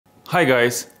Hi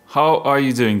guys, how are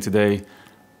you doing today?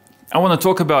 I want to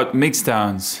talk about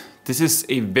mixdowns. This is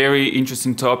a very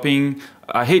interesting topic.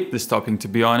 I hate this topic to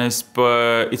be honest,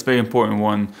 but it's a very important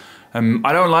one.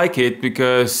 I don't like it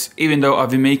because even though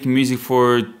I've been making music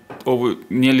for over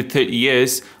nearly 30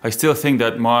 years, I still think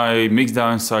that my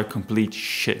mixdowns are complete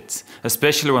shit,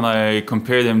 especially when I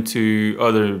compare them to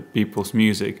other people's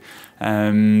music.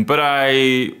 But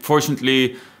I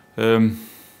fortunately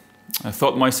I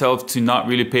taught myself to not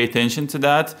really pay attention to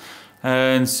that.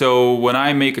 And so when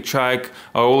I make a track,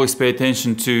 I always pay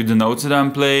attention to the notes that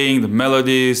I'm playing, the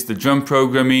melodies, the drum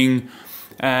programming,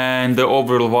 and the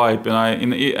overall vibe.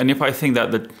 And if I think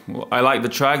that I like the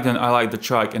track, then I like the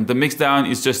track. And the mixdown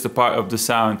is just a part of the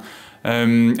sound.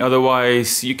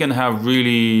 Otherwise, you can have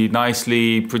really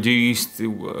nicely produced,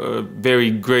 very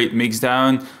great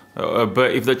mixdown.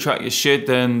 But if the track is shit,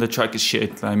 then the track is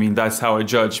shit. I mean, that's how I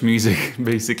judge music,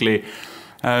 basically.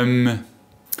 When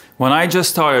I just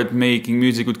started making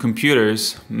music with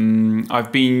computers, I've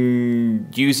been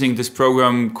using this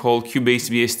program called Cubase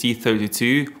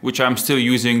VST32, which I'm still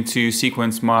using to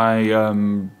sequence my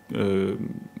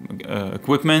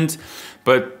equipment.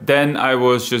 But then I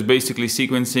was just basically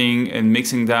sequencing and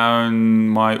mixing down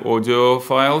my audio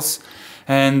files.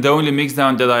 And the only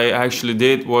mixdown that I actually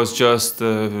did was just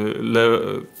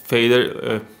volume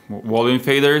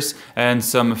faders and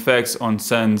some effects on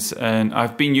sends. And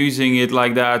I've been using it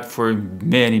like that for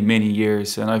many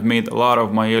years. And I've made a lot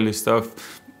of my early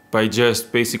stuff by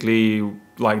just basically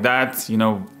like that, you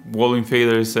know, volume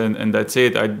faders and that's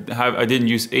it. I didn't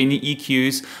use any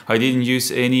EQs. I didn't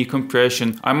use any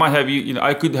compression. I might have,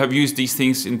 I could have used these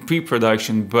things in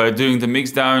pre-production, but during the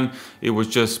mixdown, it was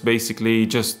just basically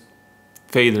just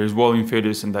faders, volume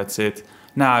faders, and that's it.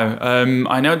 Now,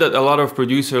 I know that a lot of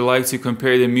producers like to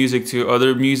compare their music to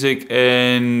other music,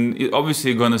 and it's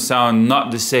obviously gonna sound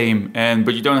not the same.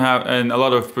 But you don't have, and a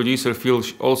lot of producers feel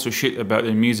also shit about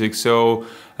their music. So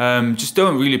just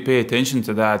don't really pay attention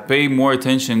to that. Pay more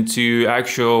attention to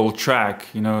actual track,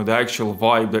 you know, the actual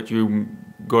vibe that you're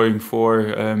going for,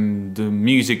 the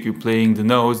music you're playing, the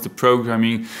notes, the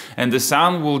programming, and the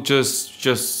sound will just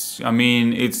I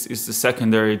mean, it's the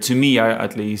secondary to me,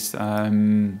 at least.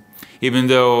 Even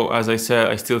though, as I said,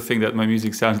 I still think that my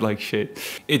music sounds like shit.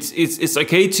 It's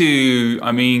okay to,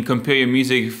 I mean, compare your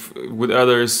music with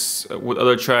others, with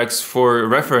other tracks for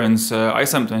reference. I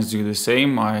sometimes do the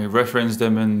same. I reference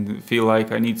them and feel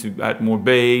like I need to add more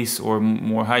bass or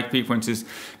more high frequencies.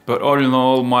 But all in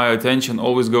all, my attention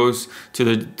always goes to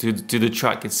the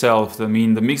track itself. I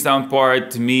mean, the mixdown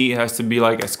part to me has to be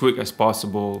like as quick as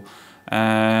possible,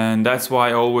 and that's why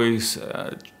I always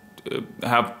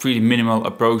have pretty minimal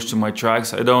approach to my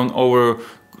tracks. I don't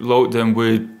overload them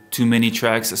with too many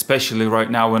tracks, especially right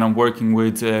now when I'm working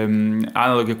with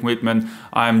analog equipment.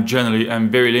 I'm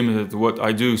very limited to what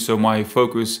I do, so my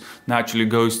focus naturally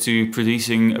goes to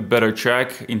producing a better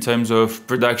track in terms of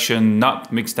production,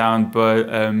 not mixed down, but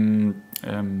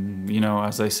you know,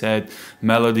 as I said,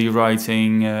 melody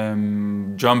writing,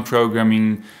 drum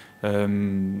programming,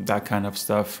 that kind of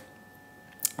stuff.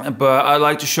 But I'd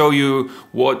like to show you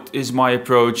what is my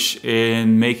approach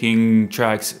in making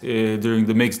tracks during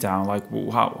the mixdown, like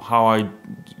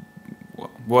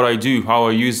what I do, how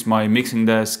I use my mixing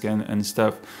desk and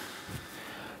stuff.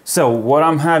 So what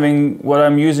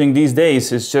I'm using these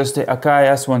days is just the AKAI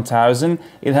S1000.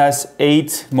 It has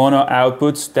 8 mono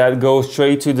outputs that go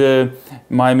straight to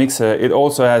my mixer. It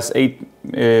also has 8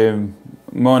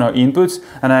 mono inputs,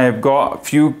 and I've got a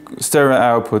few stereo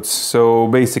outputs. So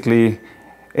basically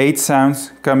 8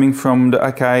 sounds coming from the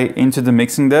AKAI into the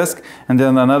mixing desk, and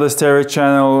then another stereo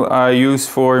channel I use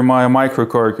for my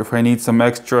microKORG if I need some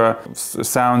extra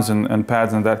sounds and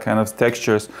pads and that kind of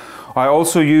textures. I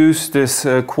also use this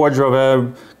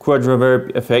quadraverb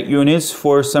effect units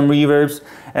for some reverbs,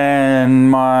 and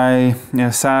my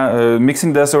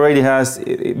mixing desk already has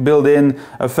built-in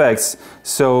effects.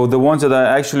 So the ones that I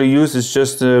actually use is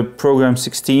just program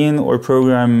 16 or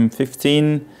program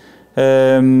 15.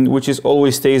 Which is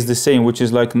always stays the same, which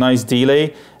is like nice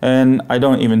delay, and I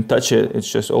don't even touch it. It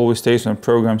just always stays on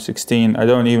program 16. I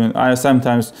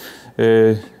sometimes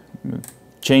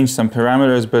change some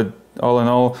parameters, but all in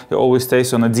all, it always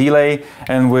stays on a delay.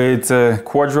 And with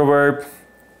quadraverb,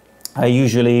 I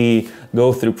usually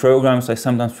go through programs. I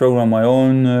sometimes program my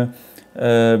own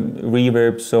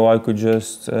reverb, so I could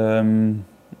just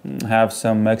have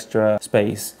some extra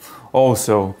space.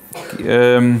 Also,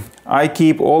 I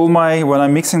keep when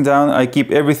I'm mixing down, I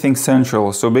keep everything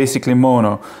central, so basically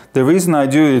mono. The reason I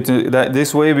do it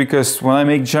this way, because when I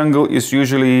make jungle, it's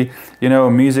usually, you know,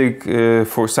 music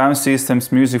for sound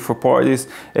systems, music for parties,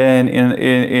 and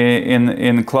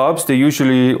in clubs they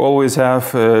usually always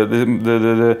have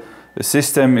the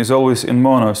system is always in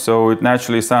mono, so it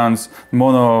naturally sounds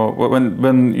mono.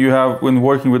 When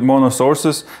working with mono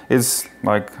sources, it's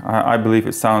like, I believe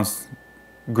it sounds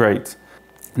great.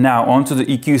 Now onto the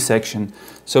EQ section.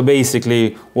 So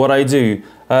basically what I do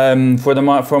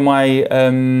for my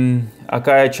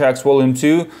AKAI tracks volume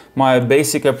 2, my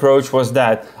basic approach was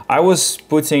that I was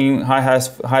putting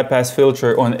high pass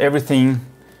filter on everything.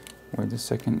 Wait a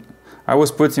second. I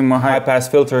was putting my high pass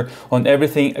filter on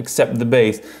everything except the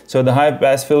bass. So the high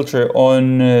pass filter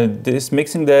on this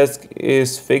mixing desk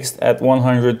is fixed at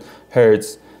 100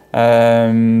 Hertz.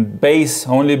 Bass,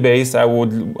 only bass, I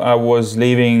was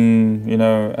leaving, you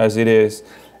know, as it is,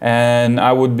 and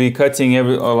I would be cutting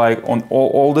like on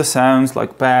all the sounds,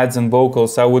 like pads and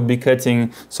vocals. I would be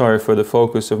cutting. Sorry for the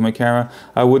focus of my camera.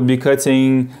 I would be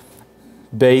cutting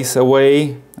bass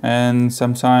away, and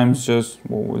sometimes just,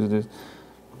 what was this?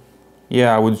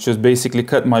 Yeah, I would just basically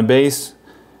cut my bass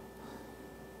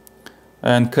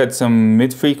and cut some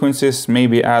mid frequencies,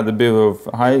 maybe add a bit of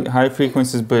high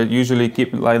frequencies, but usually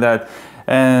keep it like that.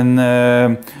 And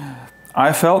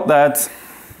I felt that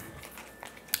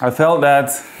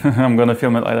I'm gonna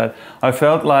film it like that. I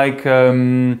felt like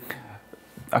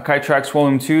AKAI tracks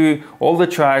volume 2, all the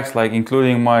tracks, like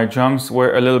including my drums,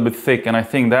 were a little bit thick, and I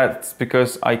think that's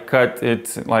because I cut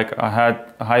it, like I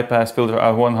had a high pass filter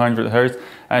at 100 Hertz,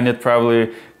 and it probably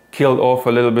killed off a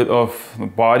little bit of the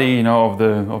body, you know, of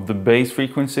the bass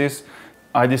frequencies.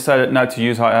 I decided not to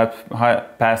use high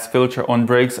pass filter on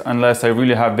breaks unless I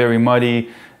really have very muddy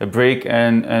break,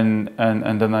 and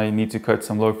then I need to cut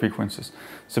some low frequencies.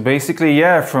 So basically,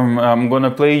 yeah, I'm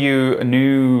gonna play you a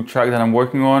new track that I'm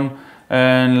working on,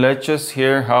 and let's just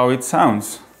hear how it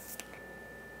sounds.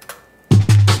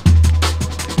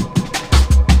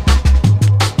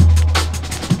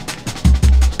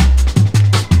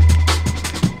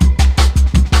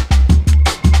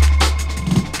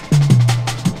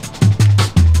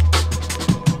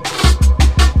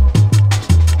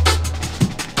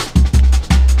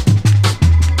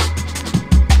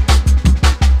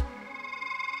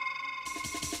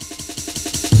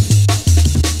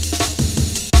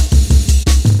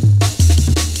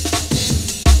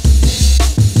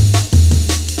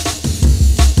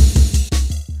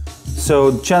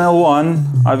 So channel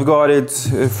 1, I've got it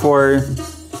for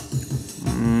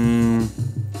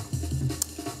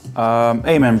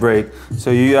Amen break.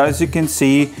 So as you can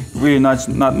see, really not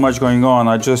much going on.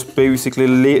 I just basically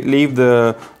leave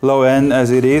the low end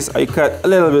as it is. I cut a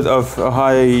little bit of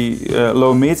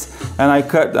low mids, and I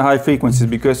cut the high frequencies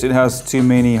because it has too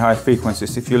many high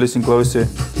frequencies. If you listen closer.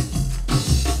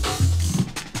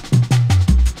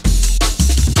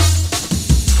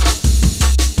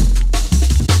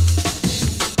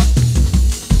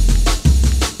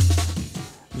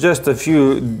 Just a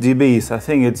few dBs. I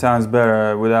think it sounds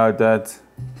better without that.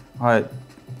 Alright.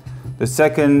 The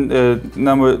second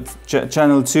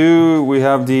channel 2, we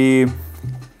have the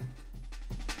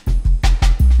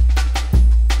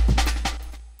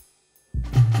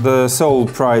Soul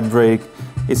Pride break.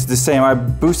 It's the same. I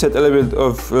boosted a little bit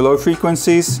of low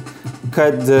frequencies,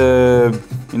 cut the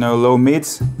low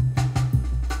mids.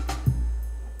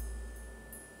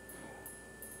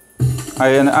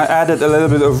 I added a little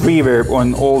bit of reverb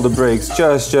on all the breaks,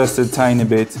 just a tiny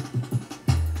bit.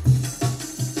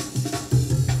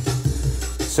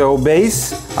 So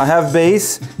bass, I have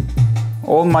bass,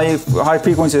 all my high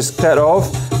frequencies cut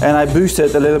off, and I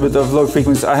boosted a little bit of low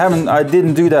frequency. I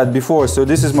didn't do that before, so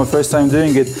this is my first time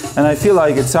doing it, and I feel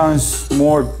like it sounds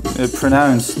more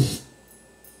pronounced.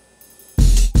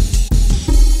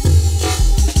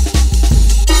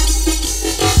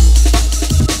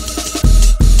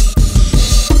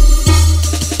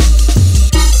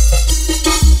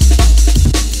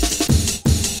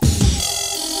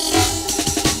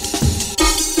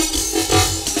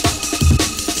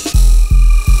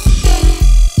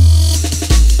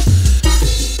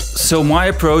 So my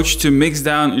approach to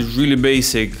mixdown is really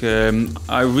basic.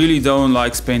 I really don't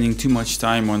like spending too much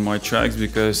time on my tracks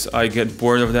because I get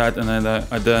bored of that, and then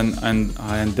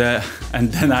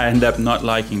I end up not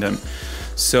liking them.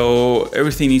 So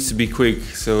everything needs to be quick.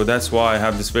 So that's why I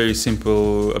have this very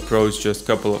simple approach, just a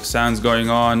couple of sounds going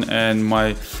on, and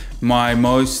my my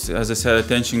most, as I said,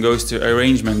 attention goes to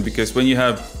arrangement, because when you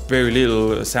have very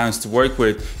little sounds to work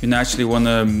with, you naturally want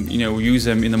to, you know, use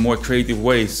them in a more creative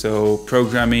way. So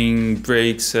programming,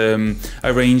 breaks,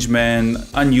 arrangement,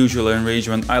 unusual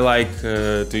arrangement. I like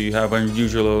to have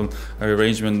unusual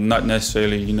arrangement, not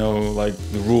necessarily, you know, like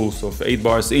the rules of 8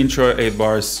 bars intro, 8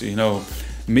 bars, you know,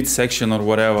 midsection or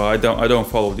whatever. I don't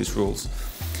follow these rules.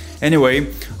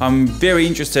 Anyway, I'm very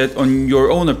interested on your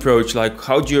own approach. Like,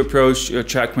 how do you approach your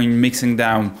track when mixing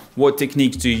down? What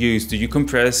techniques do you use? Do you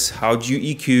compress? How do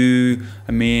you EQ?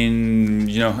 I mean,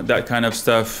 you know, that kind of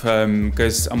stuff.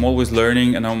 Because I'm always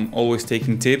learning and I'm always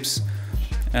taking tips.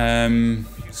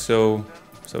 So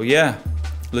yeah,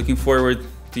 looking forward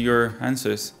to your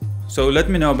answers. So let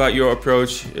me know about your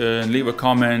approach, leave a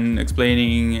comment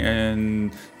explaining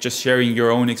and just sharing your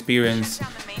own experience.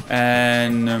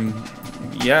 And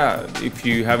yeah, if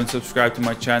you haven't subscribed to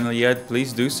my channel yet,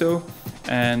 please do so,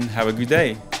 and have a good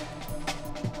day.